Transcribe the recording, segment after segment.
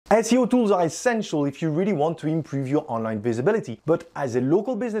SEO tools are essential if you really want to improve your online visibility. But as a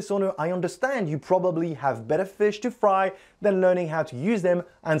local business owner, I understand you probably have better fish to fry than learning how to use them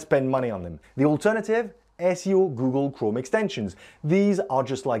and spend money on them. The alternative? SEO Google Chrome extensions. These are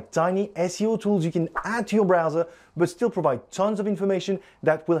just like tiny SEO tools you can add to your browser, but still provide tons of information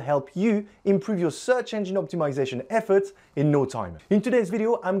that will help you improve your search engine optimization efforts in no time. In today's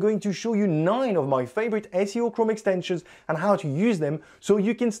video, I'm going to show you 9 of my favorite SEO Chrome extensions and how to use them so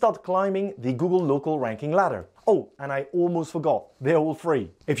you can start climbing the Google local ranking ladder. Oh, and I almost forgot, they're all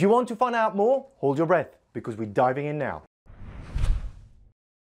free. If you want to find out more, hold your breath because we're diving in now.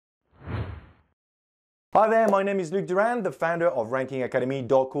 Hi there, my name is Luc Durand, the founder of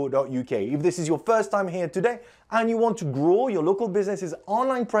rankingacademy.co.uk. If this is your first time here today and you want to grow your local business's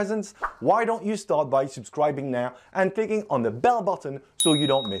online presence, why don't you start by subscribing now and clicking on the bell button so you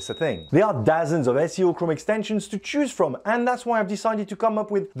don't miss a thing. There are dozens of SEO Chrome extensions to choose from, and that's why I've decided to come up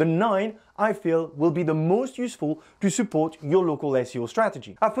with the 9 I feel will be the most useful to support your local SEO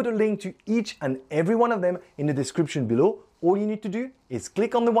strategy. I've put a link to each and every one of them in the description below. All you need to do is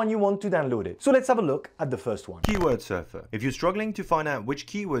click on the one you want to download it. So let's have a look at the first one. Keyword Surfer. If you're struggling to find out which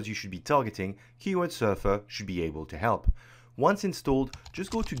keywords you should be targeting, Keyword Surfer should be able to help. Once installed, just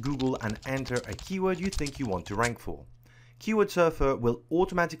go to Google and enter a keyword you think you want to rank for. Keyword Surfer will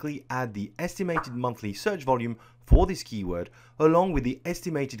automatically add the estimated monthly search volume for this keyword along with the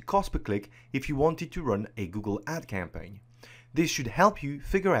estimated cost per click if you wanted to run a Google ad campaign. This should help you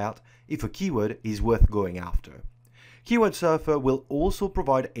figure out if a keyword is worth going after. Keyword Surfer will also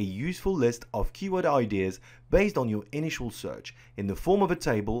provide a useful list of keyword ideas based on your initial search in the form of a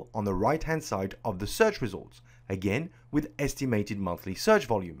table on the right hand side of the search results, again with estimated monthly search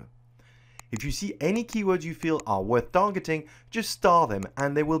volume. If you see any keywords you feel are worth targeting, just star them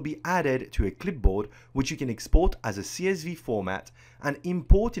and they will be added to a clipboard which you can export as a CSV format and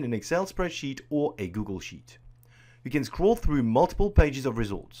import in an Excel spreadsheet or a Google Sheet. You can scroll through multiple pages of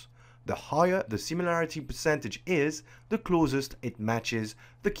results. The higher the similarity percentage is, the closest it matches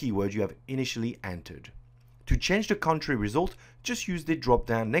the keyword you have initially entered. To change the country result, just use the drop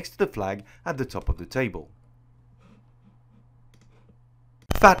down next to the flag at the top of the table.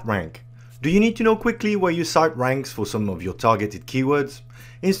 Fat Rank. Do you need to know quickly where your site ranks for some of your targeted keywords?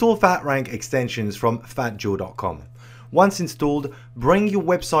 Install Fat Rank extensions from fatjoe.com. Once installed, bring your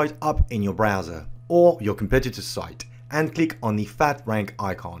website up in your browser or your competitor's site and click on the Fat Rank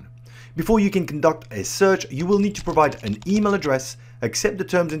icon. Before you can conduct a search, you will need to provide an email address, accept the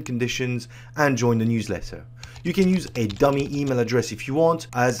terms and conditions, and join the newsletter. You can use a dummy email address if you want,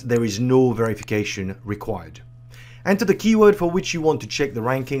 as there is no verification required. Enter the keyword for which you want to check the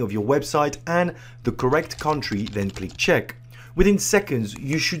ranking of your website and the correct country, then click check. Within seconds,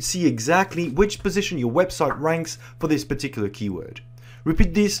 you should see exactly which position your website ranks for this particular keyword.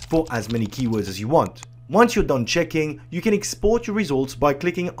 Repeat this for as many keywords as you want. Once you're done checking, you can export your results by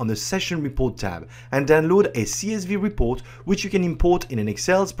clicking on the Session Report tab and download a CSV report which you can import in an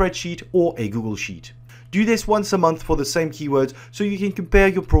Excel spreadsheet or a Google Sheet. Do this once a month for the same keywords so you can compare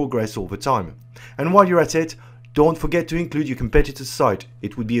your progress over time. And while you're at it, don't forget to include your competitor's site.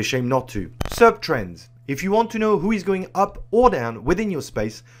 It would be a shame not to. SERP trends. If you want to know who is going up or down within your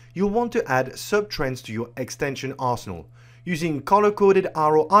space, you'll want to add SERP trends to your extension arsenal. Using color-coded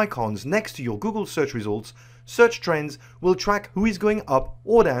arrow icons next to your Google search results, search trends will track who is going up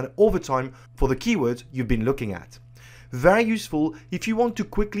or down over time for the keywords you've been looking at. Very useful if you want to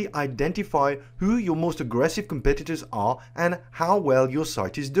quickly identify who your most aggressive competitors are and how well your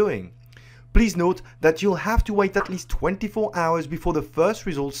site is doing. Please note that you'll have to wait at least 24 hours before the first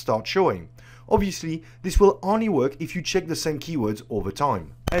results start showing. Obviously, this will only work if you check the same keywords over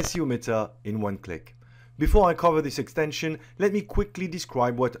time. SEO Meta in one click. Before I cover this extension, let me quickly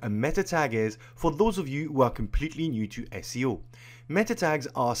describe what a meta tag is for those of you who are completely new to SEO. Meta tags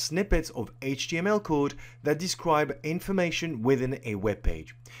are snippets of HTML code that describe information within a web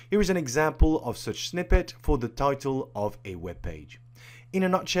page. Here is an example of such snippet for the title of a web page. In a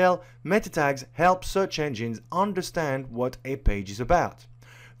nutshell, meta tags help search engines understand what a page is about.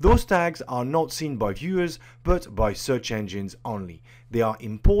 Those tags are not seen by viewers, but by search engines only. They are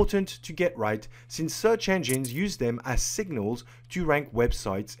important to get right since search engines use them as signals to rank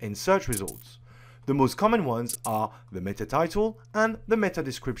websites in search results. The most common ones are the meta title and the meta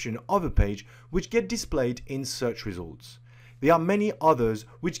description of a page, which get displayed in search results. There are many others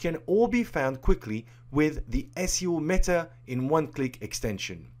which can all be found quickly with the SEO Meta in one-click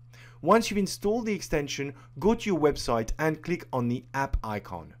extension. Once you've installed the extension, go to your website and click on the app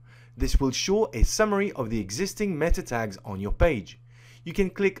icon. This will show a summary of the existing meta tags on your page. you can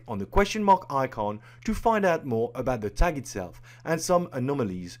click on the question mark icon to find out more about the tag itself, and some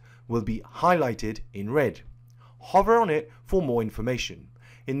anomalies will be highlighted in red. Hover on it for more information.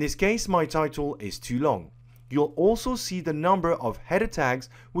 In this case, my title is too long. You'll also see the number of header tags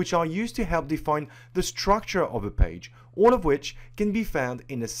which are used to help define the structure of a page, all of which can be found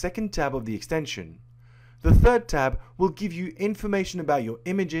in the second tab of the extension. The third tab will give you information about your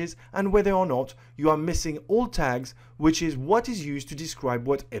images and whether or not you are missing all tags, which is what is used to describe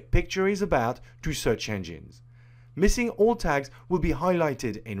what a picture is about to search engines. Missing all tags will be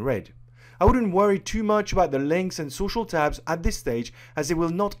highlighted in red. I wouldn't worry too much about the links and social tabs at this stage, as they will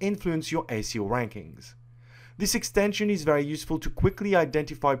not influence your SEO rankings. This extension is very useful to quickly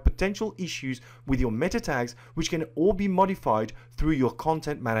identify potential issues with your meta tags, which can all be modified through your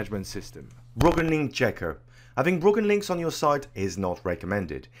content management system. Broken link checker. Having broken links on your site is not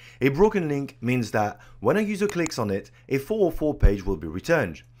recommended. A broken link means that when a user clicks on it, a 404 page will be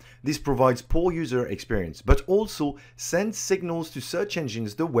returned. This provides poor user experience, but also sends signals to search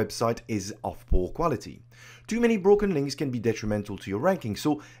engines the website is of poor quality. Too many broken links can be detrimental to your ranking,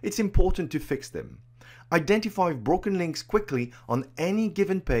 so it's important to fix them. Identify broken links quickly on any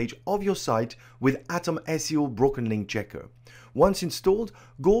given page of your site with Atom SEO Broken Link Checker. Once installed,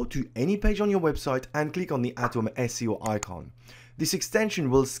 go to any page on your website and click on the Atom SEO icon. This extension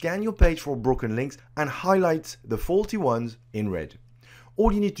will scan your page for broken links and highlights the faulty ones in red.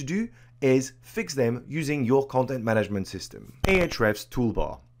 All you need to do is fix them using your content management system. Trevas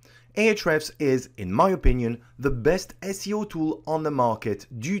Toolbar. Trevas is, in my opinion, the best SEO tool on the market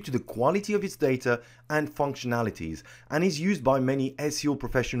due to the quality of its data and functionalities, and is used by many SEO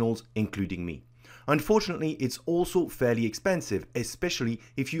professionals, including me. Unfortunately, it's also fairly expensive, especially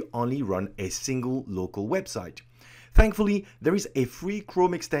if you only run a single local website. Thankfully, there is a free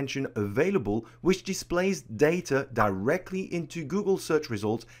Chrome extension available which displays data directly into Google search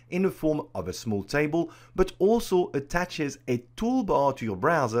results in the form of a small table, but also attaches a toolbar to your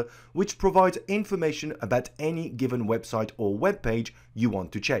browser which provides information about any given website or web page you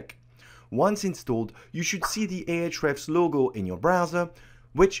want to check. Once installed, you should see the Ahrefs logo in your browser,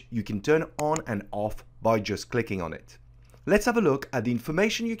 which you can turn on and off by just clicking on it. Let's have a look at the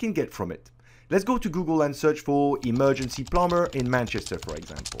information you can get from it. Let's go to Google and search for emergency plumber in Manchester, for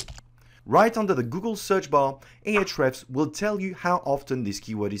example. Right under the Google search bar, Ahrefs will tell you how often this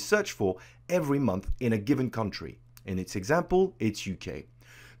keyword is searched for every month in a given country. In its example, it's UK.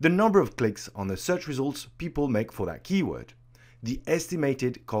 The number of clicks on the search results people make for that keyword. The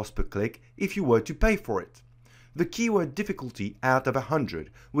estimated cost per click if you were to pay for it. The keyword difficulty out of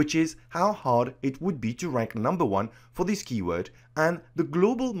 100, which is how hard it would be to rank number 1 for this keyword, and the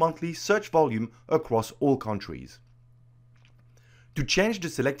global monthly search volume across all countries. To change the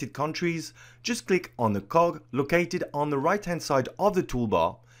selected countries, just click on the cog located on the right-hand side of the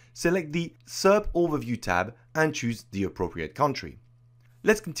toolbar, select the SERP Overview tab and choose the appropriate country.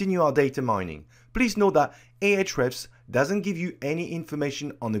 Let's continue our data mining. Please note that Ahrefs doesn't give you any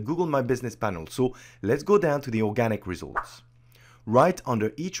information on the Google My Business panel, so let's go down to the organic results. Right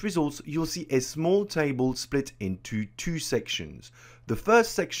under each results, you'll see a small table split into two sections. The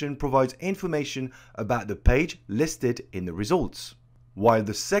first section provides information about the page listed in the results, while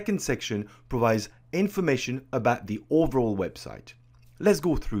the second section provides information about the overall website. Let's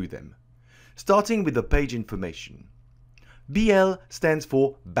go through them. Starting with the page information. BL stands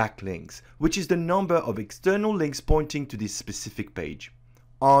for backlinks, which is the number of external links pointing to this specific page.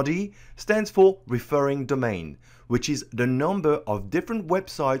 RD stands for referring domain, which is the number of different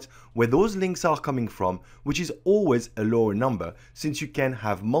websites where those links are coming from, which is always a lower number since you can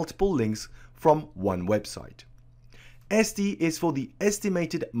have multiple links from one website. ST is for the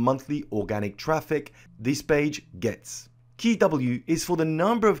estimated monthly organic traffic this page gets. Key W is for the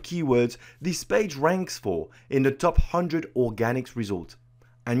number of keywords this page ranks for in the top 100 organics result.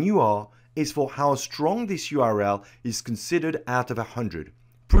 And UR is for how strong this URL is considered out of 100.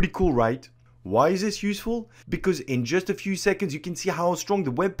 Pretty cool, right? Why is this useful? Because in just a few seconds you can see how strong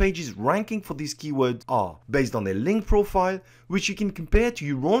the web pages ranking for these keywords are based on their link profile, which you can compare to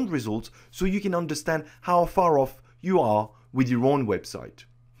your own results so you can understand how far off you are with your own website.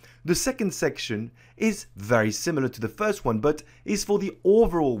 The second section is very similar to the first one, but is for the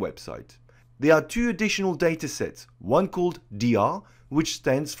overall website. There are two additional data sets, one called DR, which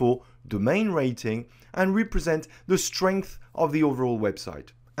stands for domain rating and represents the strength of the overall website,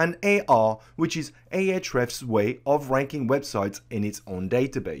 and AR, which is Ahrefs' way of ranking websites in its own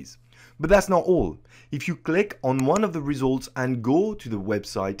database. But that's not all. If you click on one of the results and go to the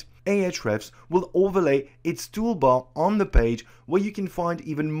website, Ahrefs will overlay its toolbar on the page where you can find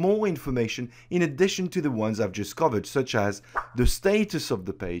even more information in addition to the ones I've just covered, such as the status of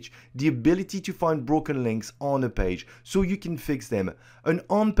the page, the ability to find broken links on a page so you can fix them, an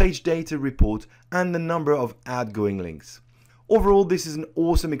on-page data report, and the number of outgoing links. Overall, this is an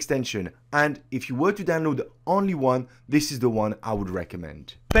awesome extension, and if you were to download only one, this is the one I would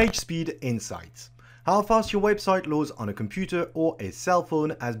recommend. PageSpeed Insights. How fast your website loads on a computer or a cell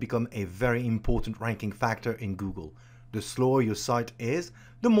phone has become a very important ranking factor in Google. The slower your site is,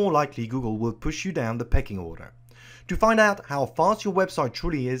 the more likely Google will push you down the pecking order. To find out how fast your website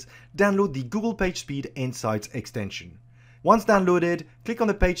truly is, download the Google PageSpeed Insights extension. Once downloaded, click on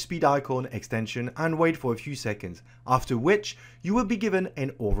the PageSpeed icon extension and wait for a few seconds, after which you will be given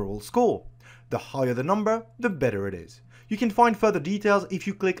an overall score. The higher the number, the better it is. You can find further details if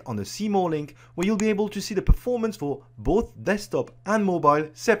you click on the See More link, where you'll be able to see the performance for both desktop and mobile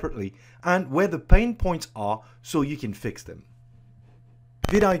separately and where the pain points are so you can fix them.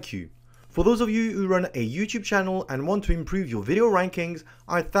 VidIQ. For those of you who run a YouTube channel and want to improve your video rankings,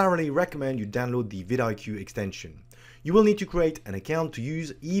 I thoroughly recommend you download the VidIQ extension. You will need to create an account to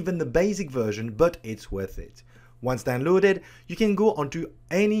use even the basic version, but it's worth it. Once downloaded, you can go onto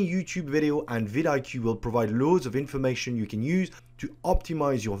any YouTube video and VidIQ will provide loads of information you can use to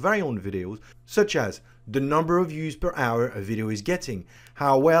optimize your very own videos, such as the number of views per hour a video is getting,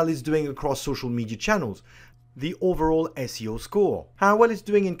 how well it's doing across social media channels, the overall SEO score, how well it's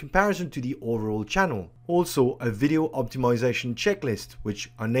doing in comparison to the overall channel. Also, a video optimization checklist, which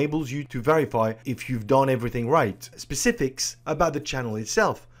enables you to verify if you've done everything right. Specifics about the channel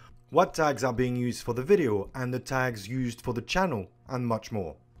itself, what tags are being used for the video and the tags used for the channel, and much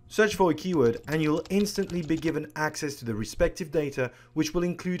more. Search for a keyword and you'll instantly be given access to the respective data, which will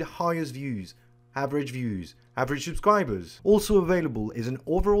include highest views, average subscribers. Also available is an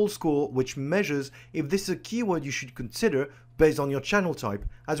overall score which measures if this is a keyword you should consider based on your channel type,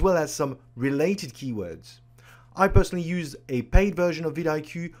 as well as some related keywords. I personally use a paid version of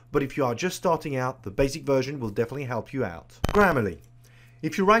VidIQ, but if you are just starting out, the basic version will definitely help you out. Grammarly.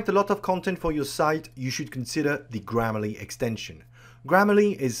 If you write a lot of content for your site, you should consider the Grammarly extension.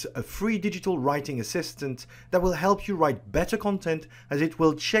 Grammarly is a free digital writing assistant that will help you write better content, as it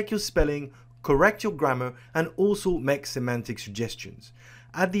will check your spelling, correct your grammar, and also make semantic suggestions.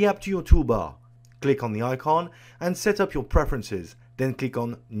 Add the app to your toolbar. Click on the icon and set up your preferences, then click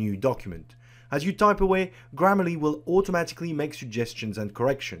on New Document. As you type away, Grammarly will automatically make suggestions and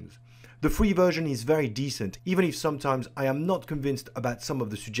corrections. The free version is very decent, even if sometimes I am not convinced about some of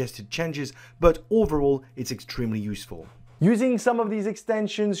the suggested changes, but overall it's extremely useful. Using some of these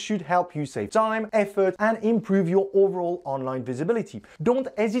extensions should help you save time, effort, and improve your overall online visibility. Don't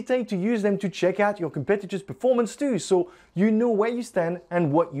hesitate to use them to check out your competitors' performance too, so you know where you stand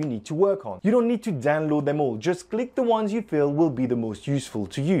and what you need to work on. You don't need to download them all, just click the ones you feel will be the most useful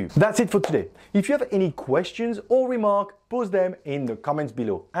to you. That's it for today. If you have any questions or remarks, post them in the comments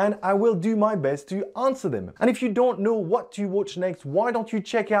below and I will do my best to answer them. And if you don't know what to watch next, why don't you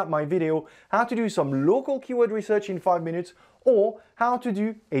check out my video, how to do some local keyword research in 5 minutes, or how to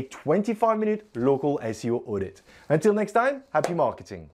do a 25-minute local SEO audit. Until next time, happy marketing.